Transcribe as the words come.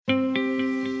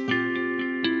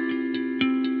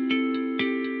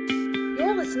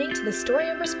to the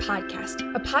Storyamers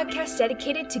Podcast, a podcast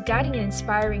dedicated to guiding and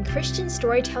inspiring Christian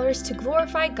storytellers to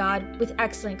glorify God with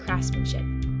excellent craftsmanship.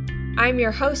 I'm your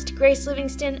host, Grace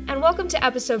Livingston, and welcome to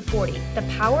episode 40, The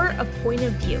Power of Point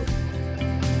of View.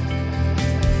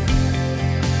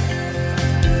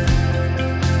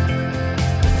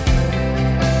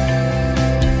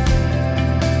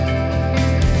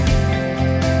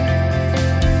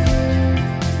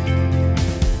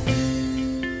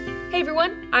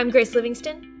 I'm Grace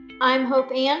Livingston. I'm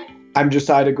Hope Ann. I'm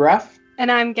Josiah DeGraff.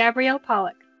 And I'm Gabrielle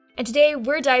Pollock. And today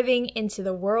we're diving into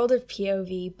the world of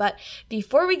POV. But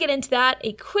before we get into that,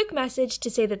 a quick message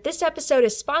to say that this episode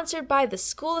is sponsored by the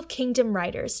School of Kingdom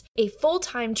Writers, a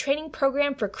full-time training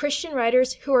program for Christian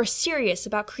writers who are serious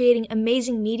about creating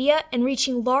amazing media and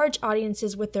reaching large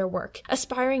audiences with their work.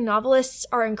 Aspiring novelists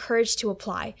are encouraged to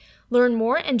apply. Learn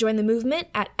more and join the movement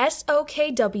at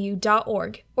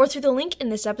sokw.org or through the link in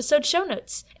this episode's show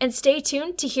notes. And stay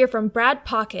tuned to hear from Brad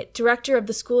Pocket, director of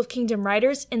the School of Kingdom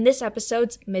Writers, in this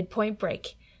episode's Midpoint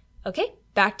Break. Okay,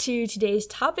 back to today's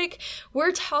topic.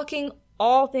 We're talking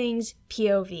all things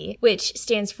POV, which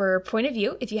stands for point of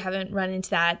view, if you haven't run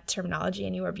into that terminology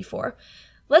anywhere before.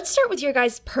 Let's start with your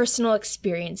guys' personal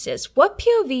experiences. What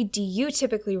POV do you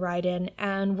typically write in,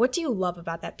 and what do you love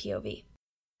about that POV?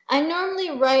 I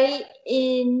normally write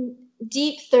in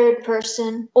deep third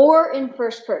person or in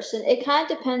first person. It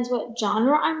kind of depends what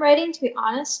genre I'm writing, to be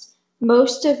honest.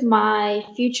 Most of my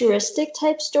futuristic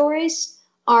type stories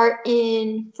are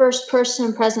in first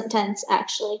person present tense,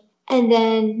 actually. And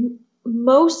then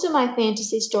most of my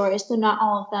fantasy stories, though not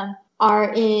all of them,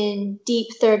 are in deep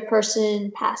third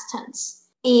person past tense.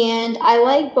 And I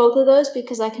like both of those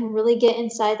because I can really get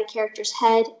inside the character's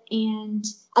head, and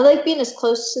I like being as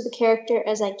close to the character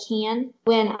as I can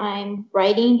when I'm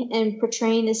writing and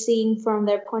portraying the scene from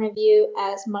their point of view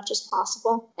as much as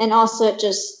possible. And also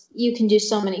you can do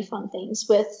so many fun things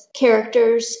with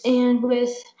characters and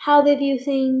with how they view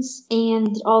things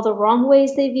and all the wrong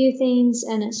ways they view things,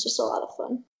 and it's just a lot of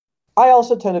fun. I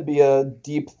also tend to be a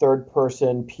deep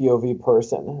third-person POV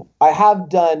person. I have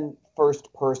done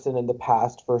first person in the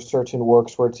past for certain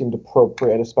works where it seemed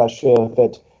appropriate, especially if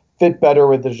it fit better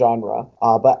with the genre.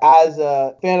 But as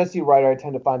a fantasy writer, I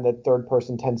tend to find that third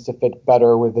person tends to fit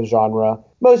better with the genre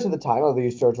most of the time, although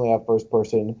you certainly have first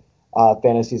person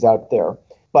fantasies out there.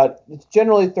 But it's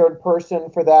generally third person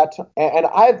for that. And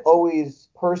I've always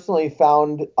personally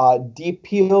found deep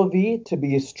POV to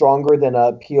be stronger than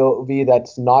a POV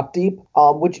that's not deep,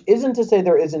 which isn't to say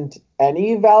there isn't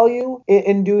any value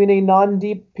in doing a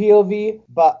non-deep POV,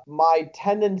 but my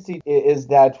tendency is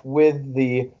that with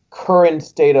the current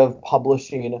state of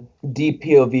publishing, deep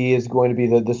POV is going to be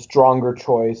the stronger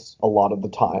choice a lot of the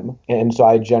time. And so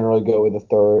I generally go with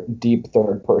a deep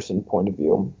third-person point of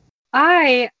view.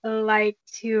 I like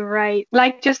to write,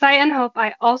 like Josiah and Hope,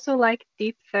 I also like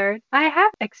deep third. I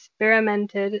have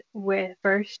experimented with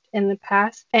first in the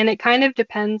past, and it kind of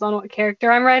depends on what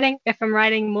character I'm writing. If I'm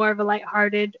writing more of a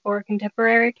lighthearted or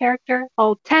contemporary character,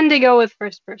 I'll tend to go with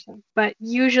first person. But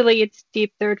usually it's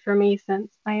deep third for me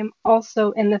since I am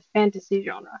also in the fantasy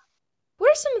genre.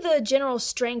 What are some of the general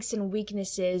strengths and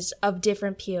weaknesses of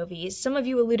different POVs? Some of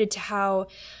you alluded to how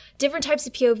different types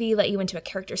of POV let you into a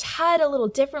character's head a little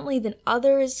differently than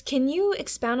others. Can you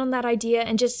expound on that idea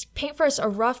and just paint for us a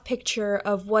rough picture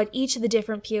of what each of the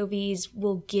different POVs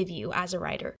will give you as a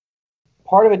writer?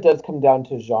 Part of it does come down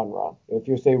to genre. If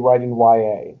you're, say, writing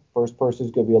YA, first person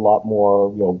is going to be a lot more,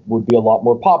 would be a lot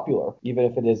more popular, even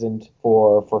if it isn't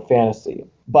for fantasy.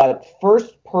 But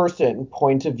first person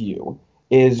point of view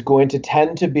is going to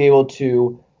tend to be able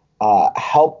to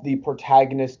help the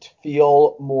protagonist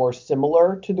feel more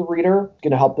similar to the reader. It's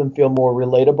going to help them feel more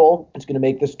relatable. It's going to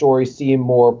make the story seem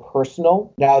more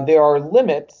personal. Now, there are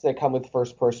limits that come with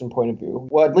first-person point of view.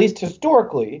 Well, at least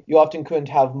historically, you often couldn't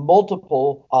have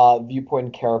multiple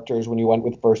viewpoint characters when you went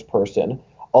with first person.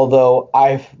 Although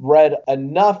I've read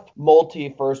enough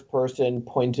multi-first-person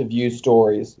point of view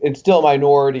stories, it's still a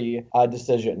minority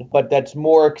decision, but that's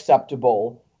more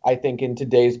acceptable, I think, in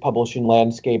today's publishing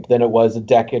landscape than it was a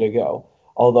decade ago.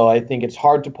 Although I think it's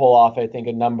hard to pull off. I think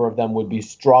a number of them would be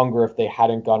stronger if they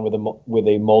hadn't gone with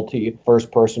a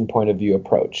multi-first-person point of view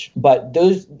approach. But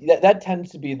that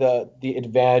tends to be the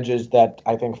advantages that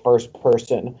I think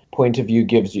first-person point of view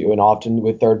gives you. And often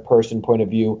with third-person point of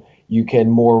view, you can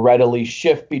more readily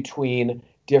shift between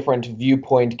different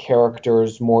viewpoint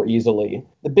characters more easily.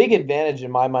 The big advantage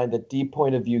in my mind that deep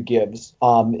point of view gives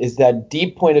is that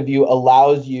deep point of view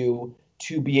allows you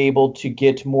to be able to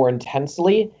get more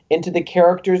intensely into the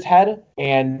character's head,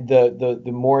 and the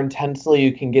more intensely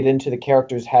you can get into the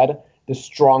character's head, the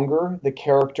stronger the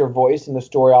character voice in the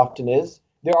story often is.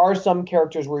 There are some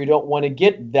characters where you don't want to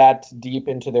get that deep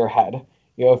into their head.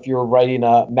 If you're writing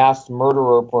a mass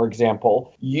murderer, for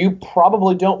example, you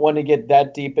probably don't want to get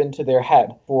that deep into their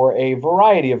head for a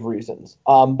variety of reasons.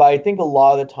 But I think a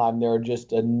lot of the time there are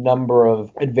just a number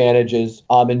of advantages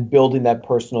in building that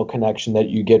personal connection that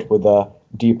you get with a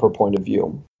deeper point of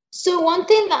view. So one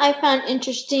thing that I found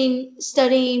interesting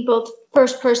studying both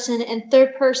first person and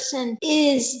third person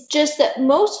is just that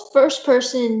most first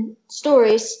person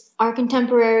stories are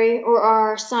contemporary or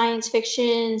are science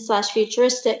fiction /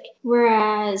 futuristic,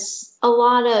 whereas a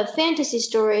lot of fantasy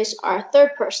stories are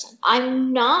third person.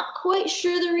 I'm not quite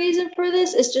sure the reason for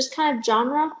this. It's just kind of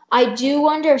genre. I do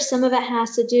wonder if some of it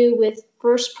has to do with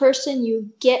first person. You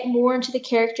get more into the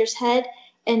character's head,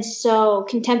 and so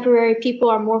contemporary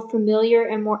people are more familiar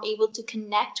and more able to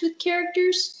connect with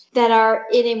characters that are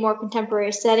in a more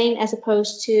contemporary setting as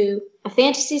opposed to a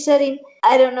fantasy setting.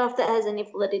 I don't know if that has any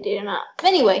validity or not. But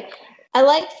anyway, I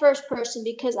like first person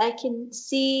because I can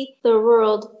see the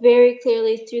world very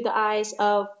clearly through the eyes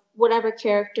of whatever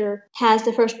character has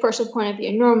the first person point of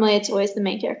view. Normally it's always the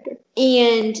main character.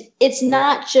 And it's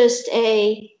not just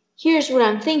a, here's what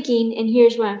I'm thinking and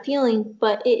here's what I'm feeling,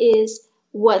 but it is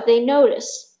what they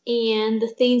notice and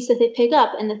the things that they pick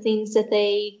up and the things that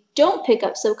they don't pick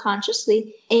up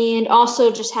subconsciously, and also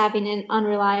just having an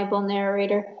unreliable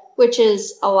narrator, which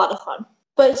is a lot of fun.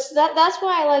 But that's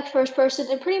why I like first person,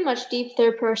 and pretty much deep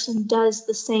third person does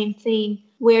the same thing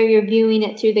where you're viewing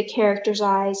it through the character's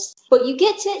eyes. But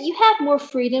you have more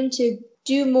freedom to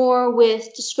do more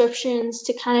with descriptions,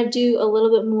 to kind of do a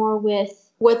little bit more with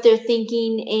what they're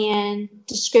thinking and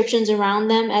descriptions around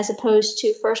them as opposed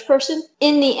to first person.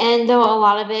 In the end, though, a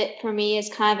lot of it for me is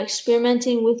kind of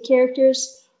experimenting with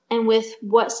characters and with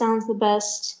what sounds the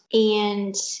best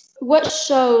and what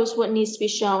shows what needs to be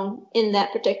shown in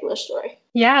that particular story.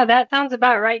 Yeah, that sounds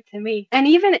about right to me. And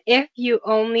even if you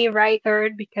only write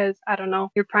third because, I don't know,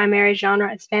 your primary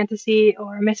genre is fantasy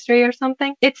or mystery or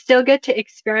something, it's still good to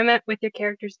experiment with your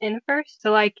characters in first.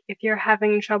 So like if you're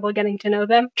having trouble getting to know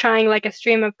them, trying like a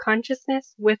stream of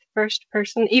consciousness with first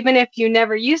person, even if you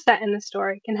never use that in the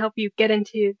story, can help you get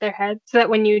into their head so that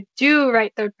when you do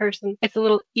write third person, it's a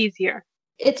little easier.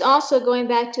 It's also, going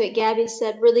back to what Gabby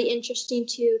said, really interesting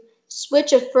to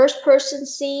switch a first person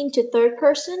scene to third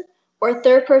person or a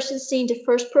third person scene to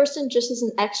first person just as an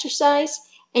exercise.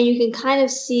 And you can kind of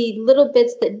see little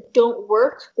bits that don't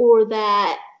work or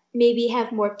that maybe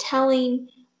have more telling,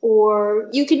 or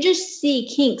you can just see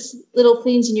kinks, little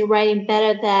things in your writing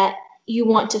better that you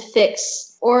want to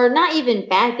fix, or not even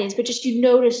bad things, but just you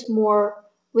notice more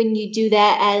when you do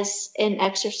that as an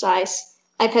exercise.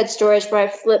 I've had stories where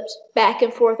I've flipped back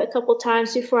and forth a couple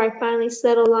times before I finally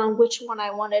settled on which one I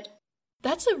wanted.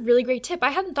 That's a really great tip. I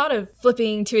hadn't thought of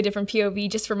flipping to a different POV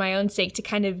just for my own sake to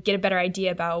kind of get a better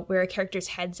idea about where a character's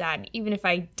head's at, even if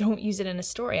I don't use it in a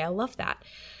story. I love that.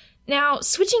 Now,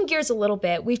 switching gears a little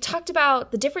bit, we've talked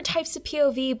about the different types of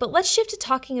POV, but let's shift to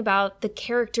talking about the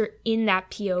character in that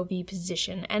POV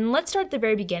position. And let's start at the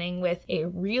very beginning with a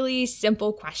really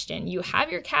simple question. You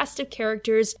have your cast of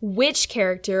characters. Which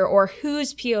character or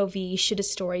whose POV should a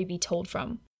story be told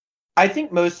from? I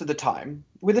think most of the time,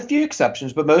 with a few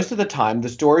exceptions, but most of the time, the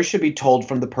story should be told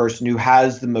from the person who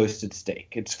has the most at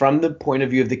stake. It's from the point of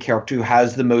view of the character who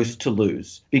has the most to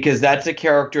lose, because that's a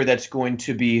character that's going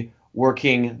to be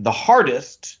working the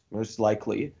hardest, most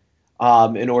likely,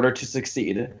 in order to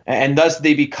succeed, and thus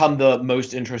they become the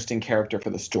most interesting character for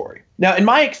the story. Now, in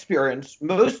my experience,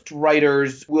 most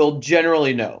writers will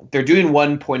generally know. They're doing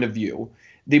one point of view.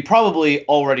 They probably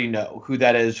already know who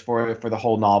that is for the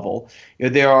whole novel.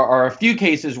 There are a few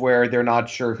cases where they're not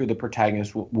sure who the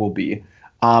protagonist will be.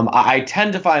 I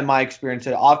tend to find my experience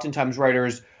that oftentimes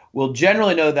writers will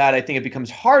generally know that. I think it becomes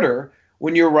harder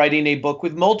when you're writing a book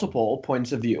with multiple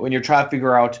points of view and you're trying to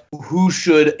figure out who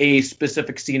should a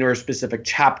specific scene or a specific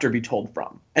chapter be told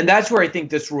from. And that's where I think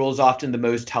this rule is often the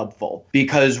most helpful,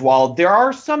 because while there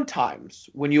are some times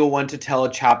when you'll want to tell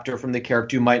a chapter from the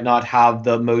character who might not have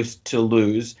the most to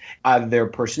lose, either their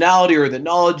personality or the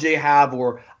knowledge they have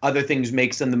or other things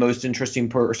makes them the most interesting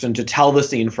person to tell the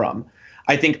scene from,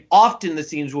 I think often the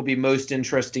scenes will be most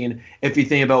interesting if you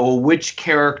think about, well, which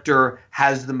character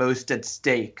has the most at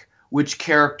stake? Which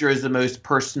character is the most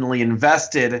personally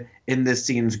invested in this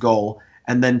scene's goal,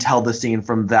 and then tell the scene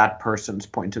from that person's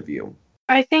point of view.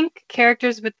 I think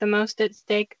characters with the most at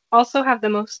stake also have the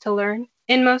most to learn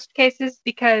in most cases,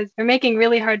 because they're making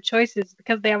really hard choices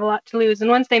because they have a lot to lose. And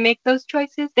once they make those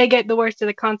choices, they get the worst of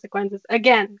the consequences,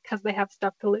 again, because they have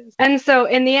stuff to lose. And so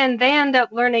in the end, they end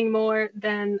up learning more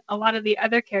than a lot of the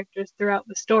other characters throughout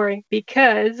the story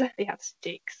because they have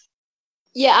stakes.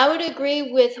 Yeah, I would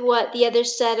agree with what the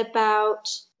others said about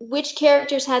which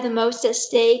characters had the most at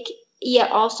stake,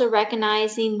 yet also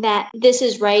recognizing that this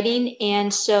is writing,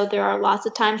 and so there are lots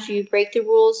of times where you break the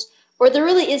rules, or there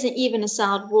really isn't even a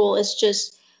solid rule. It's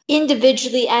just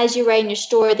individually, as you're writing your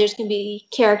story, there's going to be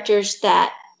characters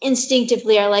that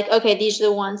instinctively are like, okay, these are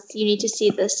the ones you need to see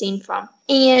the scene from.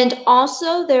 And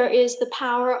also, there is the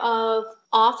power of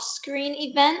off screen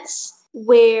events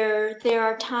where there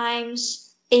are times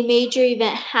a major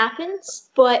event happens,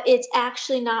 but it's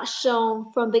actually not shown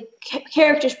from the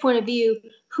character's point of view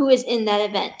who is in that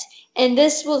event. And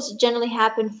this will generally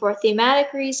happen for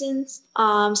thematic reasons.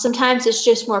 Sometimes it's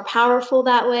just more powerful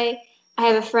that way. I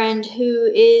have a friend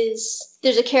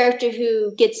there's a character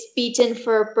who gets beaten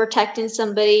for protecting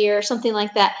somebody or something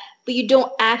like that, but you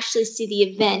don't actually see the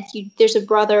event. There's a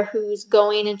brother who's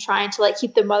going and trying to like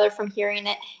keep the mother from hearing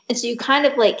it. And so you kind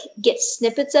of like get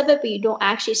snippets of it, but you don't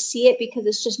actually see it because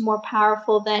it's just more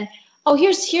powerful than, oh,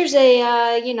 here's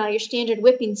a, your standard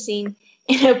whipping scene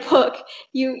in a book.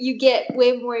 You get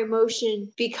way more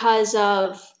emotion because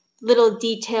of little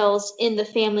details in the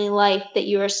family life that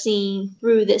you are seeing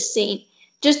through this scene.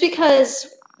 Just because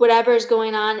whatever is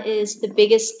going on is the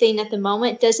biggest thing at the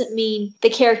moment doesn't mean the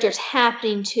character it's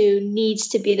happening to needs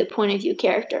to be the point of view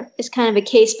character. It's kind of a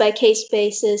case-by-case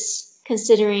basis,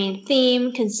 considering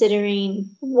theme, considering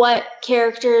what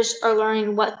characters are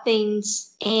learning what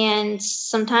things, and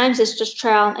sometimes it's just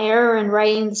trial and error and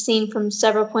writing the scene from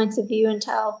several points of view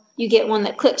until you get one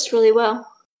that clicks really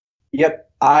well. Yep,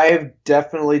 I've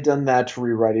definitely done that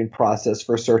rewriting process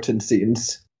for certain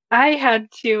scenes. I had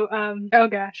to, oh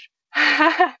gosh.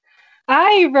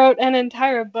 I wrote an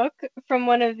entire book from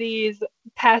one of these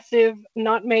passive,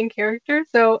 not main characters.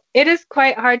 So it is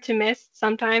quite hard to miss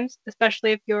sometimes,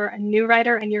 especially if you're a new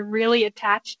writer and you're really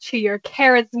attached to your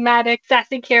charismatic,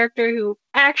 sassy character who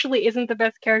actually isn't the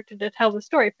best character to tell the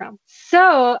story from.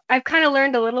 So I've kind of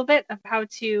learned a little bit of how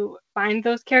to find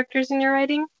those characters in your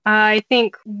writing. I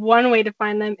think one way to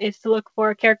find them is to look for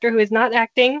a character who is not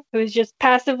acting, who is just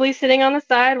passively sitting on the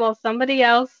side while somebody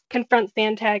else confronts the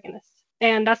antagonist.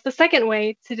 And that's the second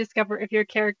way to discover if your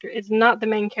character is not the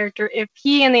main character, if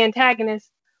he and the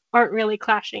antagonist aren't really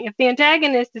clashing. If the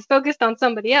antagonist is focused on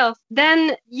somebody else,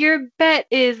 then your bet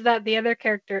is that the other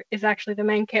character is actually the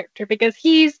main character because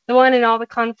he's the one in all the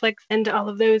conflicts and all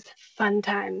of those fun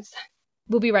times.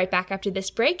 We'll be right back after this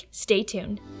break. Stay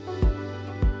tuned.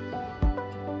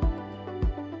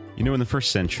 You know, in the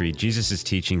first century, Jesus'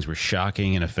 teachings were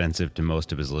shocking and offensive to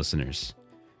most of his listeners.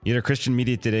 Yet our Christian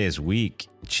media today is weak,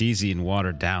 cheesy, and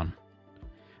watered down.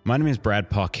 My name is Brad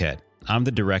Paquette. I'm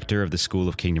the director of the School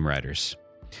of Kingdom Writers.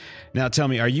 Now tell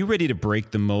me, are you ready to break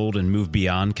the mold and move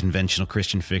beyond conventional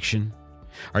Christian fiction?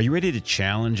 Are you ready to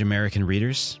challenge American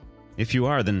readers? If you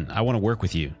are, then I want to work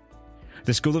with you.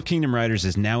 The School of Kingdom Writers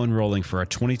is now enrolling for our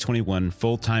 2021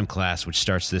 full-time class, which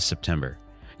starts this September.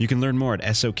 You can learn more at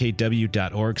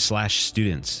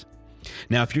sokw.org/students.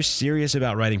 Now, if you're serious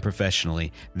about writing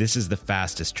professionally, this is the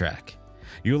fastest track.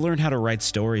 You'll learn how to write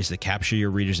stories that capture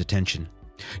your reader's attention.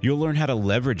 You'll learn how to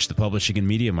leverage the publishing and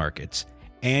media markets,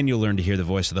 and you'll learn to hear the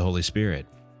voice of the Holy Spirit.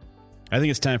 I think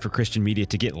it's time for Christian media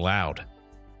to get loud.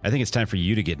 I think it's time for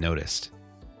you to get noticed.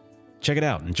 Check it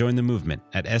out and join the movement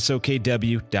at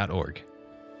sokw.org.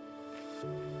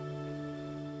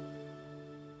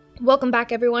 Welcome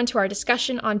back, everyone, to our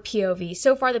discussion on POV.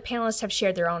 So far, the panelists have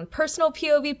shared their own personal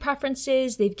POV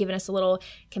preferences. They've given us a little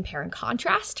compare and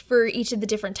contrast for each of the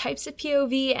different types of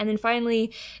POV. And then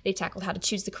finally, they tackled how to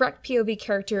choose the correct POV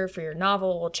character for your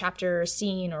novel, chapter,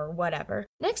 scene, or whatever.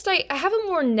 Next, I have a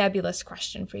more nebulous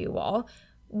question for you all.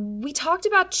 We talked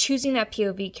about choosing that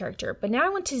POV character, but now I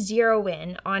want to zero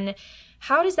in on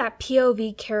how does that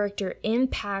POV character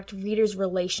impact readers'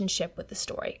 relationship with the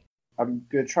story? I'm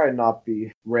going to try and not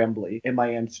be rambly in my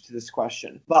answer to this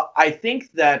question. But I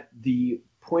think that the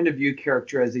point of view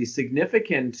character has a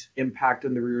significant impact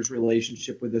on the reader's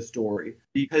relationship with the story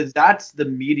because that's the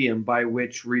medium by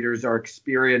which readers are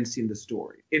experiencing the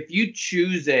story. If you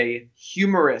choose a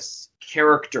humorous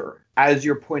character as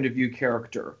your point of view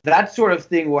character, that sort of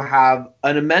thing will have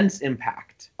an immense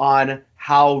impact on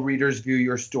how readers view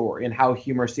your story and how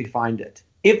humorous they find it.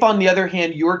 If, on the other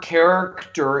hand, your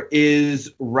character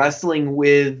is wrestling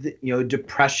with,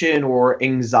 depression or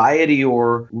anxiety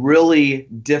or really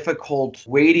difficult,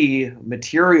 weighty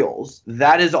materials,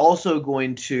 that is also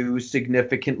going to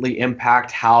significantly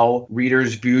impact how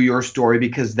readers view your story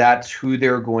because that's who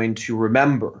they're going to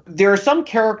remember. There are some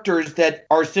characters that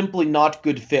are simply not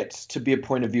good fits to be a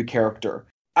point of view character.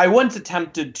 I once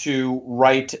attempted to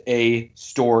write a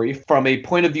story from a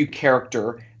point of view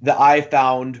character that I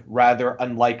found rather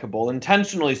unlikable,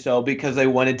 intentionally so, because I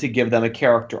wanted to give them a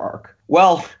character arc.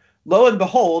 Well, lo and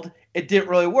behold, it didn't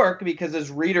really work, because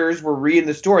as readers were reading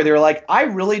the story, they were like, I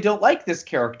really don't like this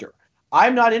character.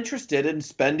 I'm not interested in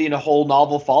spending a whole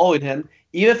novel following him,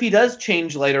 even if he does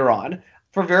change later on,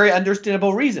 for very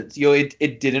understandable reasons.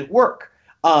 It didn't work.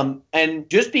 And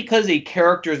just because a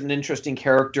character is an interesting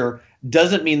character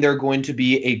doesn't mean they're going to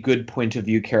be a good point of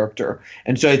view character.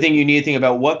 And so I think you need to think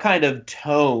about what kind of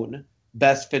tone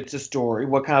best fits a story,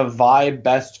 what kind of vibe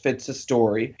best fits a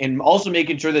story, and also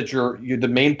making sure that you're the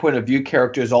main point of view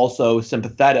character is also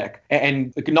sympathetic,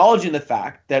 and acknowledging the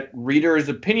fact that readers'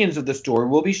 opinions of the story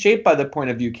will be shaped by the point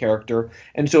of view character.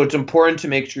 And so it's important to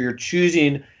make sure you're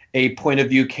choosing a point of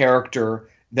view character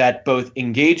that both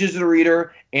engages the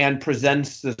reader and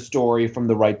presents the story from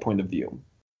the right point of view.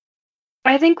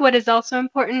 I think what is also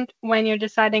important when you're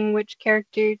deciding which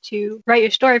character to write your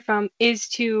story from is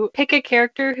to pick a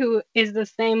character who is the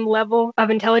same level of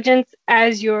intelligence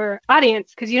as your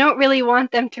audience, because you don't really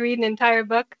want them to read an entire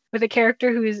book with a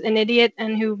character who's an idiot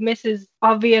and who misses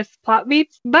obvious plot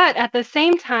beats. But at the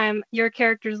same time, your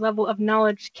character's level of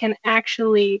knowledge can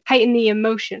actually heighten the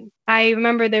emotion. I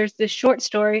remember there's this short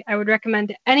story I would recommend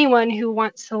to anyone who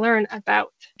wants to learn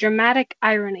about dramatic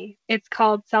irony. It's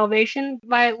called Salvation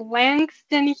by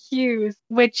Langston Hughes,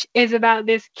 which is about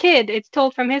this kid. It's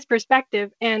told from his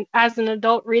perspective, and as an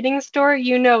adult reading the story,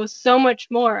 you know so much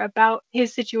more about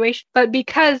his situation. But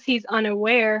because he's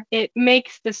unaware, it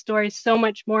makes the story so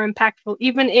much more impactful,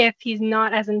 even if he's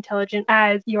not as intelligent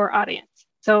as your audience.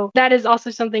 So that is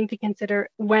also something to consider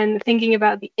when thinking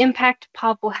about the impact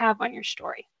pop will have on your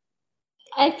story.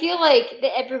 I feel like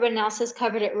that everyone else has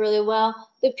covered it really well.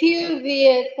 The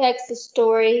POV affects the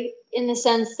story in the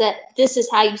sense that this is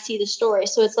how you see the story.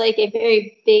 So it's like a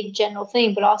very big general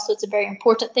thing, but also it's a very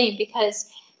important thing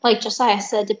because, like Josiah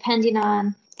said, depending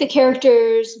on the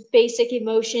character's basic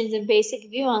emotions and basic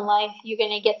view on life, you're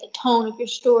going to get the tone of your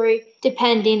story.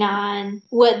 Depending on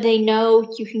what they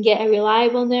know, you can get a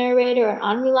reliable narrator or an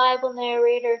unreliable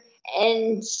narrator.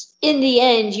 And in the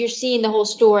end, you're seeing the whole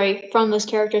story from this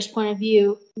character's point of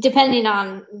view, depending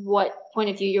on what point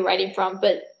of view you're writing from.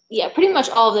 But yeah, pretty much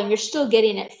all of them, you're still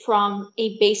getting it from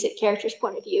a basic character's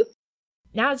point of view.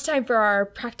 Now it's time for our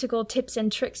practical tips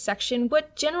and tricks section.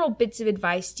 What general bits of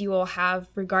advice do you all have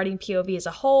regarding POV as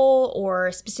a whole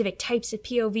or specific types of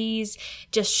POVs?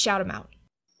 Just shout them out.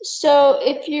 So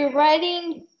if you're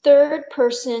writing third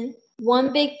person,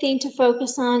 one big thing to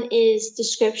focus on is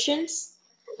descriptions.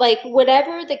 Like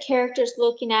whatever the character's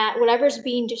looking at, whatever's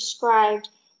being described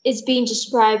is being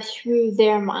described through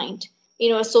their mind. You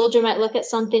know, a soldier might look at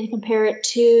something, compare it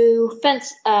to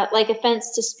fence, like a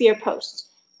fence to spear posts.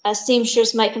 A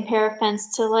seamstress might compare a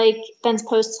fence to like fence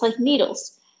posts to like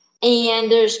needles.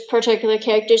 And there's particular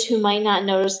characters who might not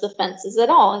notice the fences at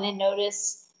all, and they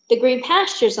notice the green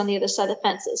pastures on the other side of the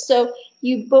fences. So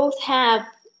you both have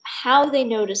how they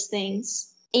notice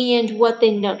things and what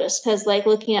they notice, because like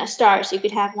looking at stars, you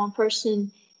could have one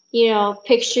person, you know,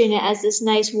 picturing it as this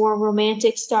nice, warm,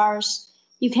 romantic stars.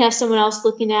 You can have someone else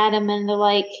looking at them and they're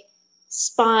like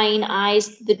spying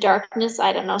eyes, the darkness,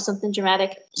 I don't know, something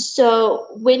dramatic. So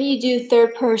when you do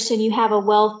third person, you have a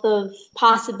wealth of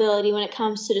possibility when it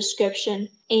comes to description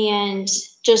and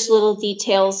just little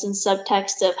details and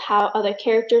subtext of how other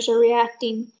characters are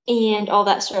reacting and all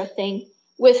that sort of thing.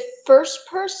 With first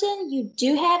person, you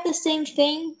do have the same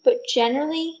thing, but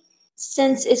generally,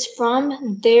 since it's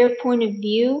from their point of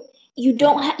view, you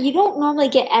don't normally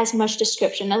get as much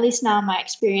description, at least not in my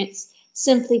experience,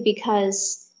 simply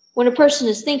because when a person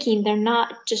is thinking, they're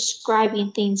not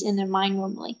describing things in their mind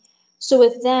normally. So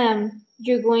with them,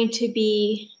 you're going to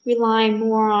be relying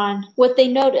more on what they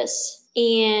notice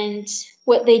and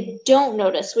what they don't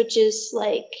notice, which is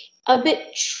like a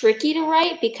bit tricky to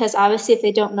write because obviously if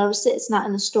they don't notice it, it's not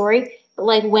in the story. But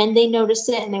like when they notice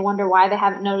it and they wonder why they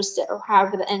haven't noticed it or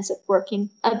however that ends up working.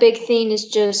 A big thing is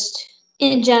just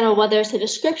in general, whether it's a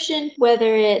description,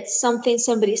 whether it's something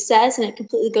somebody says and it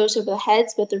completely goes over their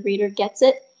heads but the reader gets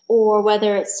it, or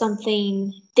whether it's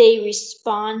something they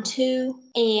respond to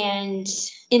and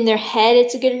in their head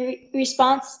it's a good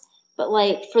response. But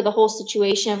like for the whole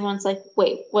situation, everyone's like,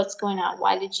 wait, what's going on?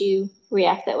 Why did you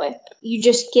react that way? You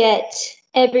just get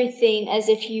everything as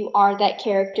if you are that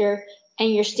character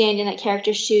and you're standing in that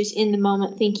character's shoes in the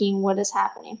moment thinking what is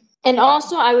happening. And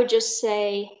also I would just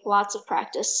say lots of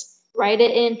practice. Write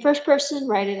it in first person,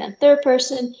 write it in third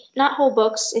person, not whole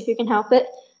books if you can help it,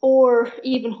 or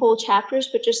even whole chapters,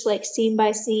 but just like scene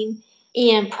by scene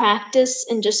and practice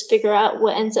and just figure out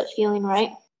what ends up feeling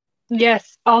right.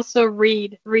 Yes, also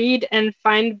read. Read and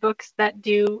find books that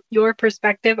do your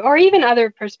perspective or even other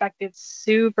perspectives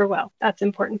super well. That's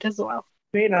important as well.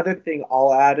 Main other thing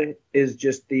I'll add is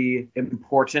just the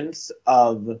importance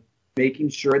of making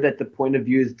sure that the point of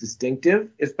view is distinctive,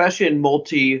 especially in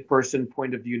multi-person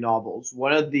point of view novels.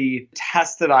 One of the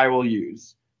tests that I will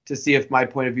use to see if my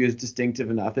point of view is distinctive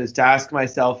enough is to ask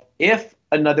myself, if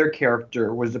another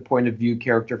character was a point of view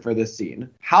character for this scene,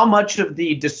 how much of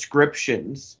the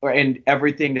descriptions and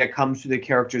everything that comes to the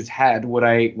character's head would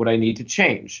I need to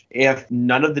change? If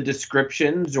none of the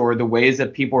descriptions or the ways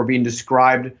that people are being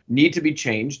described need to be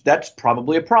changed, that's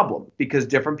probably a problem, because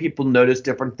different people notice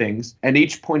different things and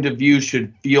each point of view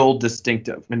should feel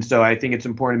distinctive. And so I think it's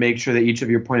important to make sure that each of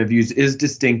your point of views is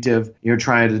distinctive. You're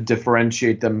trying to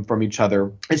differentiate them from each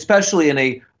other, especially in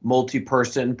a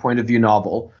multi-person point of view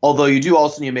novel. Although you do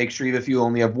also need to make sure, even if you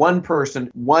only have one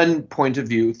point of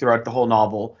view throughout the whole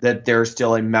novel, that there's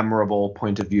still a memorable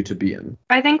point of view to be in.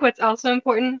 I think what's also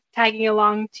important, tagging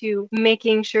along to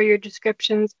making sure your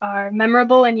descriptions are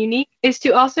memorable and unique, is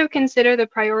to also consider the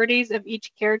priorities of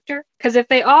each character. Because if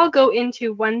they all go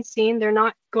into one scene, they're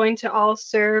not going to all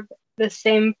serve the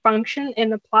same function in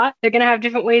the plot. They're going to have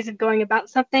different ways of going about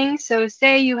something. So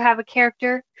say you have a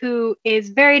character who is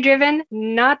very driven,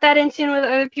 not that in tune with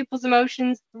other people's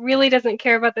emotions, really doesn't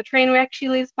care about the train wreck she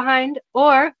leaves behind.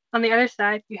 Or on the other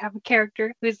side, you have a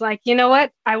character who's like, you know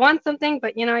what, I want something,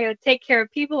 but I got to take care of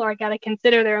people, or I got to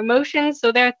consider their emotions.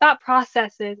 So their thought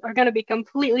processes are going to be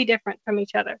completely different from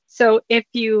each other. So if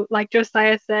you, like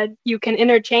Josiah said, you can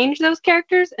interchange those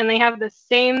characters and they have the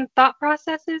same thought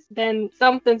processes, then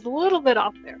something's a little bit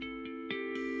off there.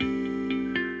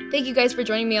 Thank you guys for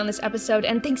joining me on this episode,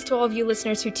 and thanks to all of you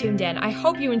listeners who tuned in. I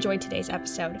hope you enjoyed today's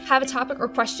episode. Have a topic or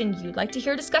question you'd like to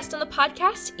hear discussed on the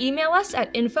podcast? Email us at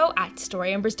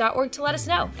info@storyembers.org to let us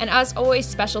know. And as always,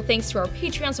 special thanks to our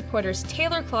Patreon supporters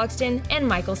Taylor Clogston and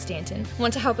Michael Stanton.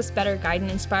 Want to help us better guide and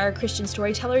inspire Christian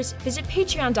storytellers? Visit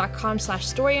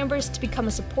patreon.com/storyembers to become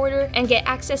a supporter and get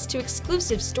access to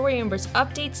exclusive Story Embers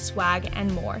updates, swag,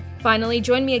 and more. Finally,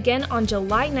 join me again on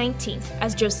July 19th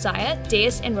as Josiah,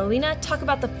 Deus, and Rolina talk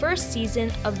about the first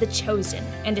season of The Chosen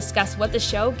and discuss what the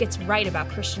show gets right about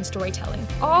Christian storytelling,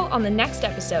 all on the next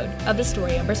episode of the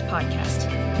Story Embers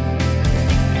podcast.